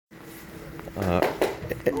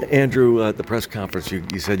Andrew, at the press conference,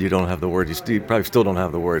 you said you don't have the words. You probably still don't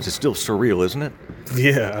have the words. It's still surreal, isn't it?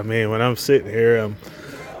 Yeah, I mean, when I'm sitting here,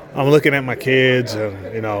 I'm looking at my kids,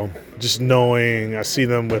 and just knowing I see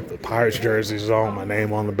them with the Pirates jerseys on, my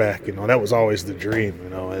name on the back. That was always the dream.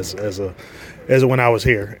 As when I was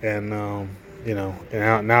here, and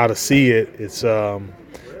and now to see it, it's a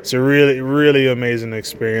really, really amazing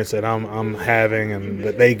experience that I'm having, and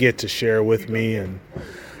that they get to share with me. And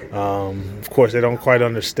of course, they don't quite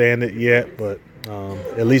understand it yet, but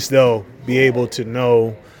at least they'll be able to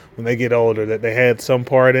know when they get older that they had some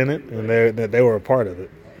part in it, and that they were a part of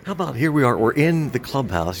it. How about here we are, we're in the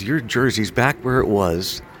clubhouse, your jersey's back where it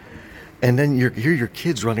was, and then here your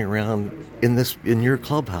kids running around in your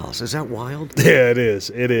clubhouse. Is that wild? Yeah, it is.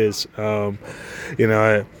 It is. I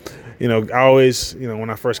always, when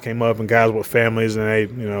I first came up, and guys with families, and they,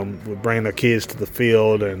 would bring their kids to the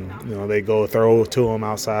field, and, they go throw to them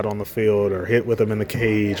outside on the field, or hit with them in the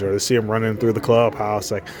cage, or they see them running through the clubhouse.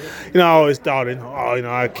 Like, I always thought,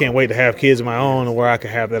 I can't wait to have kids of my own where I could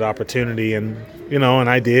have that opportunity. And, and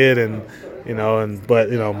I did. But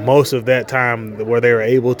most of that time where they were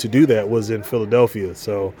able to do that was in Philadelphia.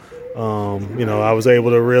 So, I was able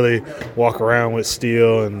to really walk around with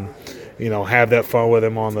Steele and, have that fun with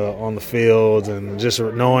him on the field, and just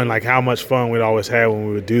knowing like how much fun we'd always have when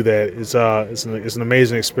we would do that. It's an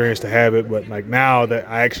amazing experience to have it. But like now that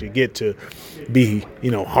I actually get to be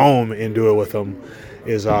home and do it with them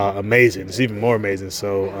is amazing. It's even more amazing.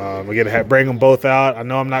 So we get to bring them both out. I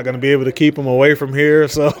know I'm not going to be able to keep them away from here,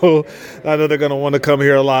 so I know they're going to want to come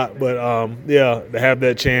here a lot. But to have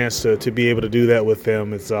that chance to be able to do that with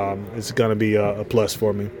them, it's going to be a plus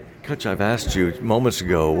for me. Coach, I've asked you moments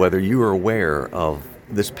ago whether you were aware of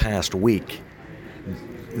this past week,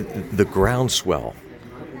 the groundswell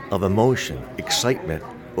of emotion, excitement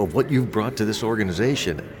of what you've brought to this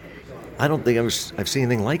organization. I don't think I've seen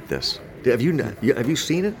anything like this. Have you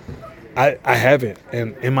seen it? I haven't,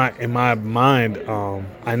 and in my mind,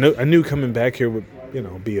 I knew coming back here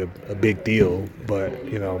would be a big deal, but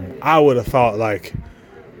I would have thought like,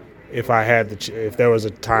 if there was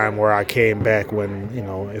a time where I came back when,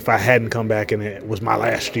 if I hadn't come back and it was my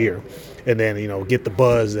last year, and then, get the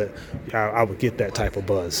buzz that I would get, that type of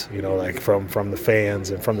buzz, like from the fans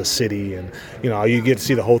and from the city. And, you get to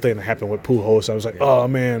see the whole thing that happened with Pujols. I was like, oh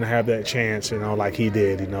man, I have that chance, like he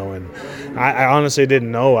did, and I honestly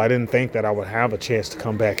didn't know. I didn't think that I would have a chance to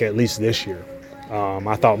come back at least this year.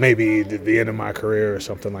 I thought maybe the end of my career or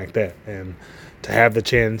something like that. And to have the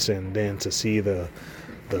chance, and then to see the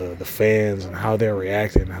fans and how they're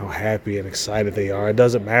reacting, how happy and excited they are. It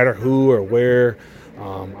doesn't matter who or where.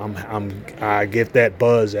 I get that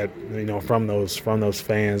buzz from those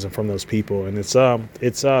fans and from those people, and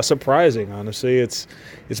it's surprising. Honestly, it's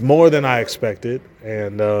more than I expected,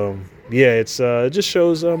 and it just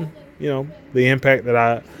shows the impact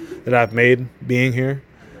that I've made being here,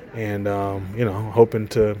 and hoping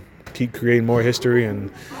to keep creating more history and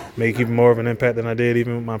make even more of an impact than I did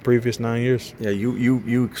even with my previous 9 years. Yeah,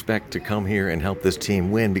 you expect to come here and help this team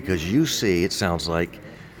win because you see, it sounds like,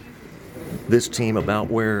 this team about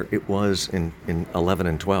where it was in 11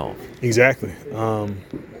 and 12. Exactly.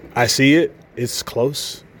 I see it. It's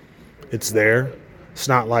close. It's there. It's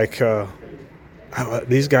not like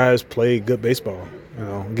these guys play good baseball,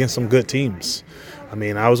 against some good teams. I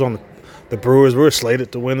mean, I was on the Brewers. We were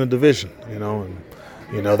slated to win the division, and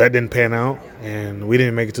that didn't pan out, and we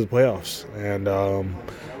didn't make it to the playoffs.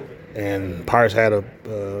 And Pirates had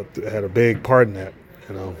a big part in that,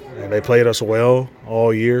 and they played us well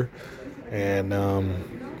all year. And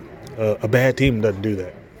a bad team doesn't do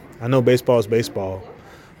that. I know baseball is baseball.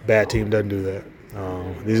 Bad team doesn't do that.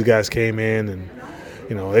 These guys came in and,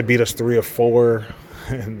 they beat us 3 or 4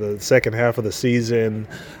 in the second half of the season.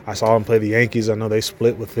 I saw them play the Yankees. I know they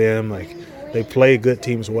split with them. Like, they play good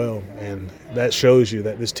teams well, and that shows you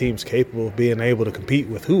that this team's capable of being able to compete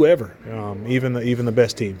with whoever, even the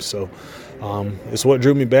best teams. So it's what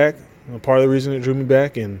drew me back. Part of the reason it drew me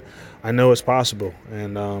back, and I know it's possible.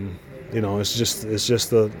 And it's just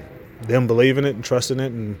them believing it and trusting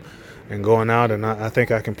it and going out, and I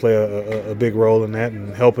think I can play a big role in that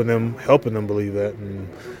and helping them believe that,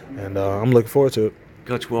 and I'm looking forward to it.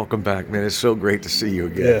 Coach, welcome back, man. It's so great to see you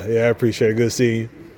again. Yeah, I appreciate it. Good seeing you.